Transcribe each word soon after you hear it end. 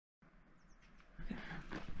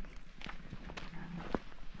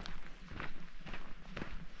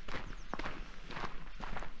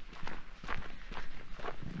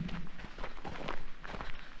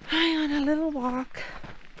And a little walk.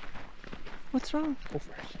 What's wrong? Go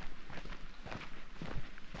for it.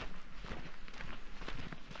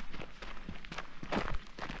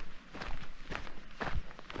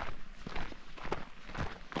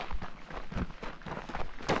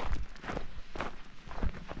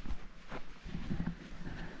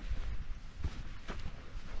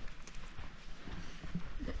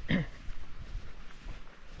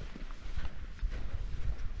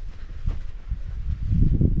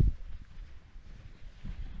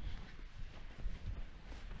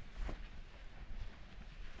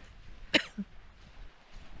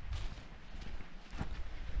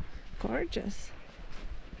 Gorgeous.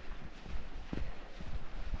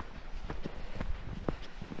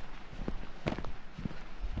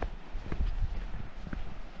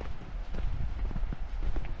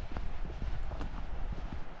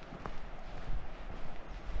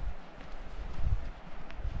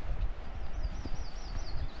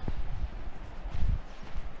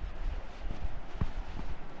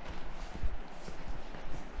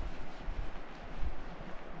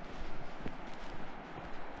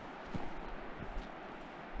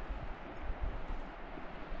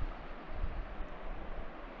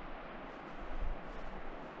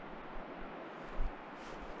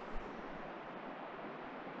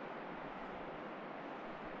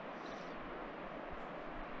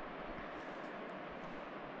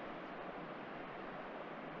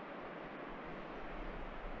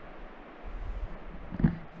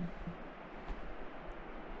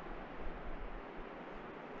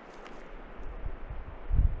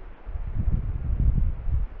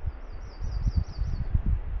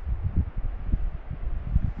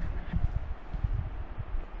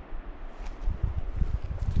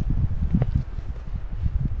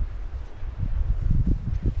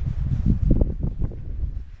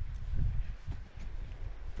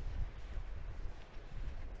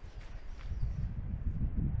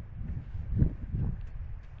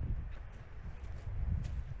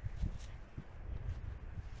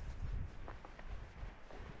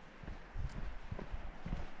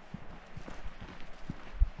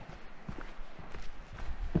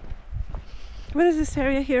 What is this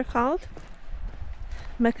area here called?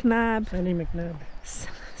 McNabb. Sandy McNabb.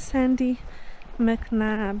 Sandy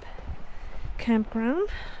McNabb Campground,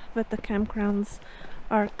 but the campgrounds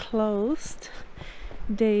are closed.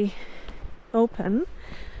 They open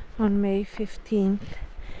on May 15th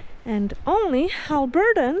and only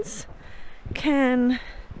Albertans can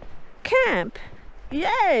camp.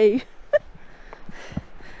 Yay!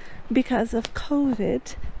 Because of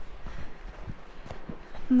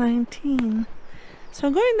COVID-19. So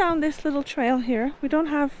going down this little trail here, we don't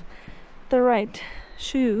have the right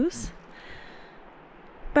shoes,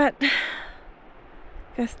 but I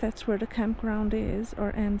guess that's where the campground is,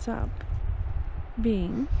 or ends up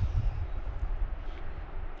being.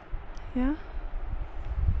 Yeah.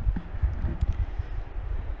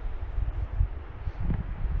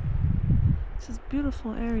 It's this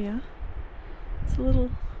beautiful area. It's a little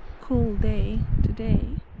cool day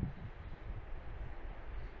today.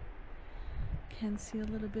 Can see a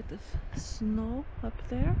little bit of snow up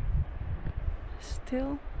there.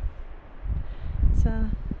 Still, it's a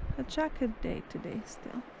jacket day today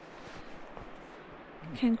still.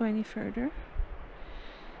 Can't go any further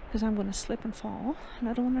because I'm gonna slip and fall, and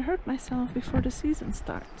I don't want to hurt myself before the season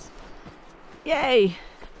starts. Yay!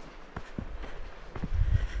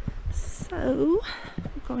 So,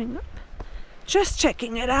 going up. Just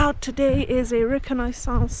checking it out. Today is a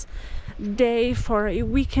reconnaissance day for a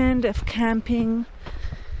weekend of camping.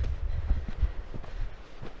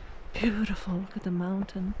 Beautiful. Look at the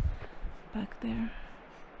mountain back there.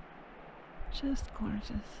 Just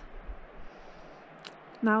gorgeous.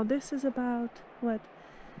 Now this is about, what,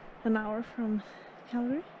 an hour from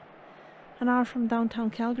Calgary? An hour from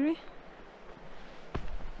downtown Calgary.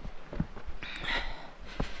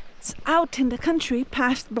 It's out in the country,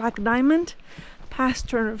 past Black Diamond, past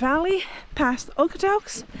Turner Valley, past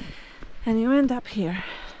Okotoks, and you end up here,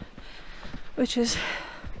 which is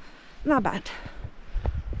not bad.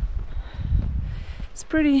 It's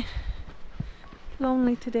pretty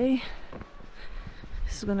lonely today.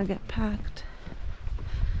 This is gonna get packed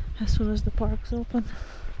as soon as the park's open.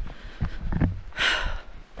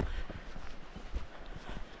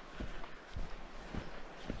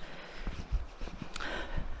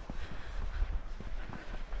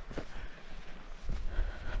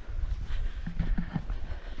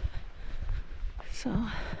 So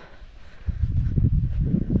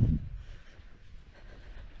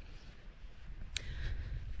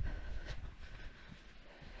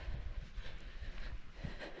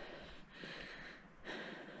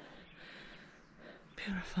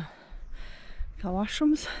beautiful. Got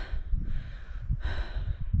washrooms.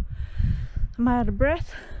 I'm out of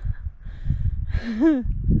breath. And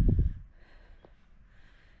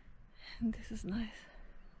this is nice.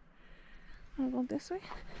 I'll go this way.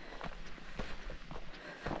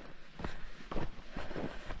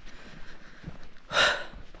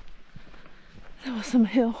 There was some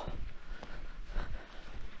hill.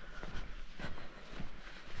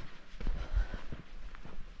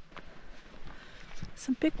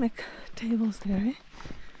 Some picnic tables there, eh?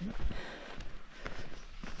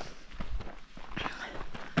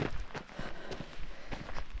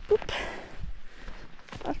 Poop.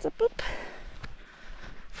 Lots of poop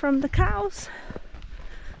from the cows.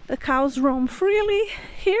 The cows roam freely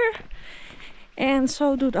here, and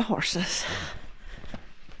so do the horses.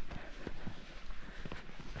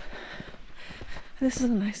 This is a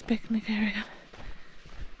nice picnic area.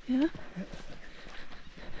 Yeah?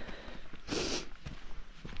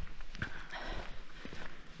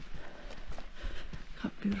 How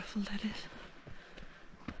beautiful that is.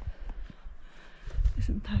 This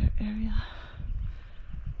entire area.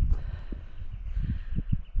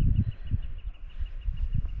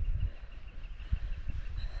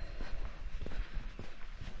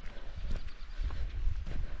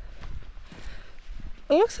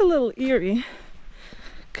 It looks a little eerie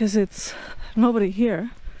because it's nobody here,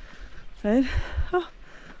 right? Oh,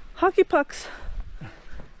 hockey pucks.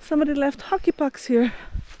 Somebody left hockey pucks here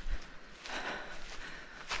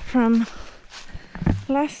from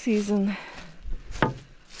last season.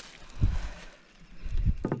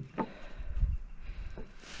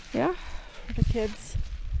 Yeah, for the kids.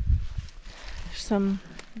 Some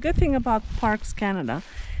good thing about Parks Canada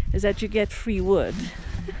is that you get free wood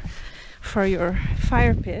for your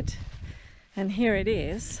fire pit, and here it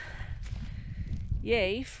is.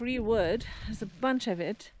 Yay, free wood. There's a bunch of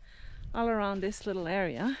it all around this little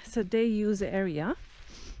area. It's a day use area.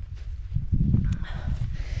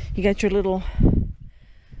 You got your little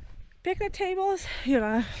picnic tables,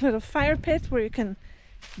 your little fire pit where you can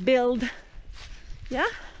build. Yeah.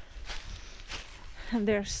 And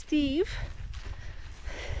there's Steve.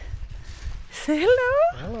 Say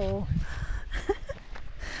hello. Hello.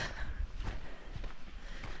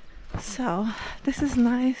 So this is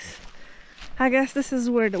nice. I guess this is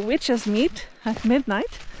where the witches meet at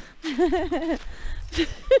midnight.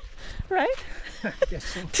 Right? Guess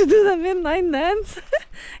so. To do the midnight dance.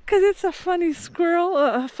 Because it's a funny squirrel,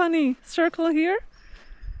 a funny circle here.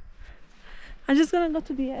 I'm just gonna go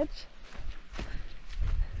to the edge.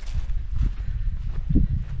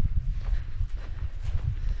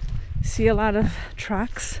 See a lot of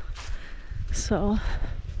tracks, so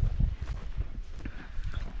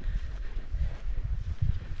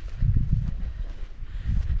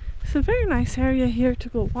it's a very nice area here to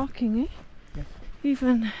go walking, eh? Yeah.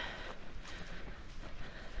 Even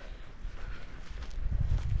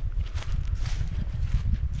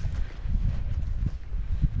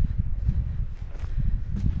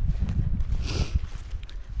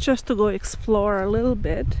just to go explore a little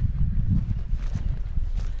bit.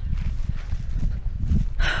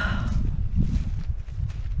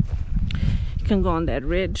 You can go on that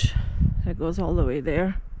ridge that goes all the way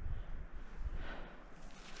there.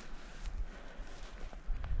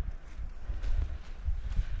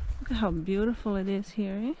 Look at how beautiful it is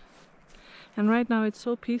here, eh? And right now it's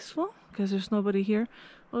so peaceful because there's nobody here.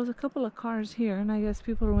 Well, there's a couple of cars here, and I guess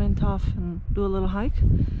people went off and do a little hike.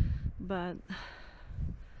 But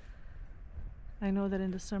I know that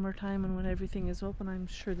in the summertime and when everything is open, I'm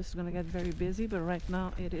sure this is going to get very busy, but right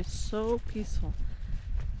now it is so peaceful.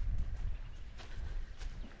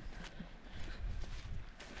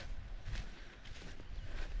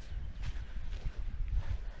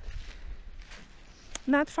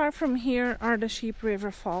 Not far from here are the Sheep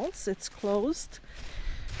River Falls. It's closed.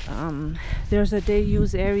 There's a day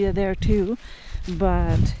use area there too,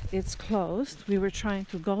 but it's closed. We were trying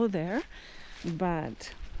to go there,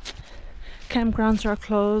 but campgrounds are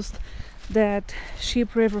closed. That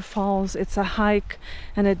Sheep River Falls, it's a hike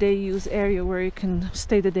and a day use area where you can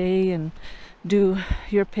stay the day and do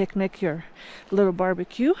your picnic, your little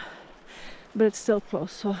barbecue, but it's still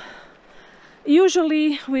closed. So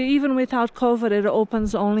usually, even without COVID, it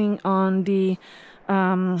opens only on the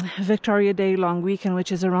Victoria Day long weekend,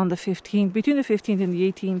 which is around the 15th, between the 15th and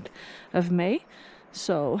the 18th of May.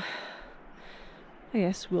 So I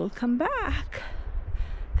guess we'll come back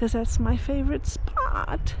because that's my favorite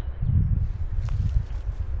spot.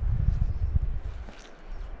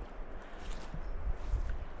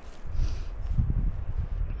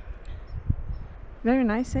 Very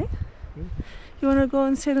nice, eh? Mm. You want to go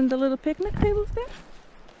and sit on the little picnic tables there?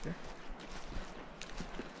 Sure.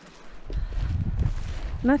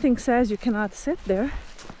 Nothing says you cannot sit there.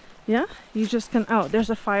 Yeah, you just can. Oh, there's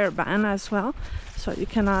a fire ban as well, so you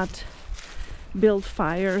cannot build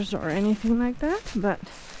fires or anything like that. But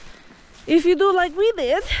if you do like we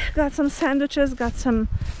did, got some sandwiches, got some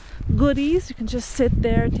goodies, you can just sit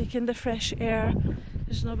there, take in the fresh air.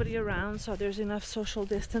 There's nobody around, so there's enough social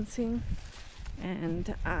distancing,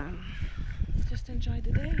 and just enjoy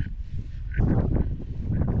the day.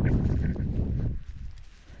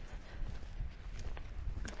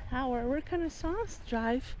 Our reconnaissance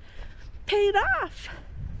drive paid off,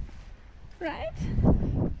 right?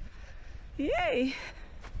 Yay!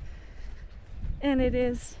 And it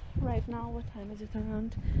is right now, what time is it?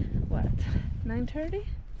 Around what, 9:30?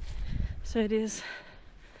 So it is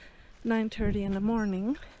 9:30 in the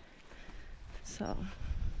morning. So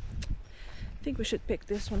I think we should pick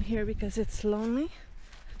this one here because it's lonely.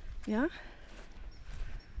 Yeah?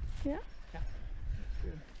 Yeah?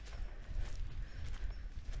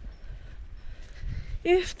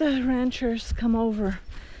 If the ranchers come over,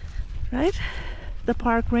 right? The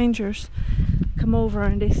park rangers come over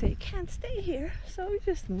and they say, can't stay here, so we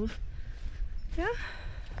just move. Yeah?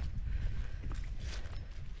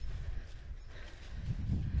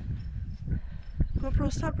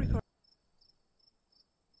 GoPro, stop recording.